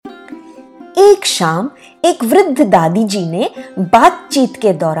एक शाम एक वृद्ध दादी जी ने बातचीत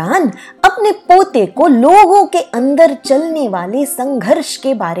के दौरान अपने पोते को लोगों के अंदर चलने वाले संघर्ष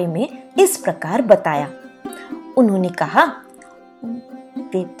के बारे में इस प्रकार बताया। उन्होंने कहा,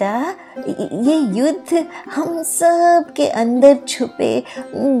 बेटा, ये युद्ध हम सब के अंदर छुपे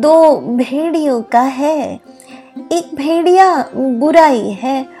दो भेड़ियों का है। एक भेड़िया बुराई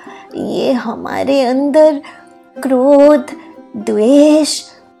है, ये हमारे अंदर क्रोध, द्वेष,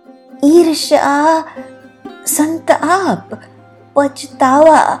 ईर्ष्या, संताप,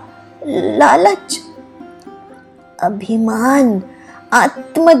 पछतावा, लालच, अभिमान,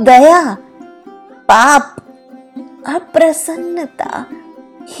 आत्मदया, पाप, अप्रसन्नता,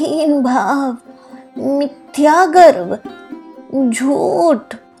 हीन भाव, मिथ्या गर्व,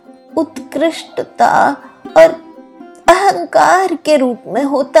 झूठ, उत्कृष्टता और अहंकार के रूप में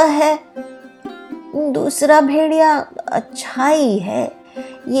होता है। दूसरा भेड़िया अच्छाई है,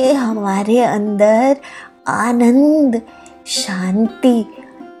 ये हमारे अंदर आनंद, शांति,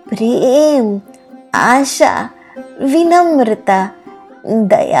 प्रेम, आशा, विनम्रता,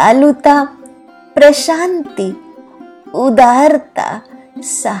 दयालुता, प्रशांति, उदारता,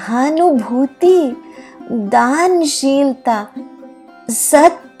 सहानुभूति, दानशीलता,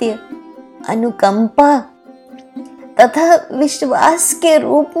 सत्य, अनुकंपा तथा विश्वास के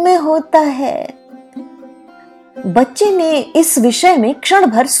रूप में होता है। बच्चे ने इस विषय में क्षण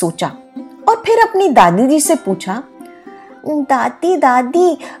भर सोचा और फिर अपनी दादी जी से पूछा, दादी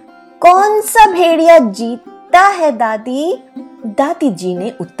दादी, कौन सा भेड़िया जीतता है दादी? दादी जी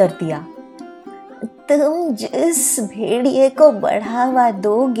ने उत्तर दिया, तुम जिस भेड़िए को बढ़ावा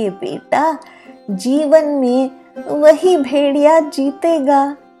दोगे बेटा, जीवन में वही भेड़िया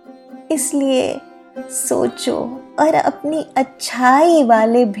जीतेगा। इसलिए सोचो और अपनी अच्छाई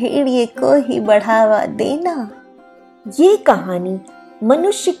वाले भेड़िए को ही बढ़ावा देना। ये कहानी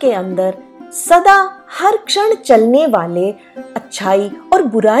मनुष्य के अंदर सदा हर क्षण चलने वाले अच्छाई और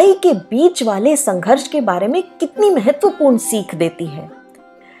बुराई के बीच वाले संघर्ष के बारे में कितनी महत्वपूर्ण सीख देती है।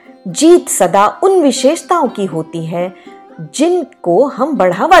 जीत सदा उन विशेषताओं की होती है जिनको हम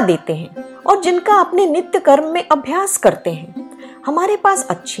बढ़ावा देते हैं और जिनका अपने नित्य कर्म में अभ्यास करते हैं। हमारे पास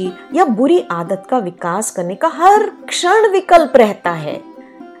अच्छी या बुरी आदत का विकास करने का हर क्षण विकल्प रहता है।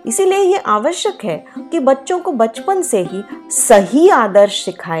 इसीलिए ये आवश्यक है कि बच्चों को बचपन से ही सही आदर्श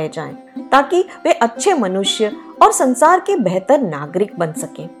सिखाए जाएं, ताकि वे अच्छे मनुष्य और संसार के बेहतर नागरिक बन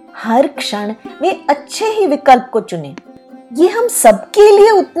सकें। हर क्षण वे अच्छे ही विकल्प को चुनें। ये हम सबके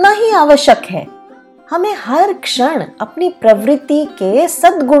लिए उतना ही आवश्यक है। हमें हर क्षण अपनी प्रवृत्ति के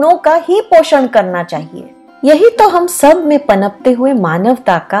सद्गुणों का ही पोषण करना चाहिए। यही तो हम सब में पनपते हुए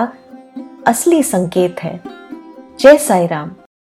मानवता का असली संकेत है। जय साईं राम।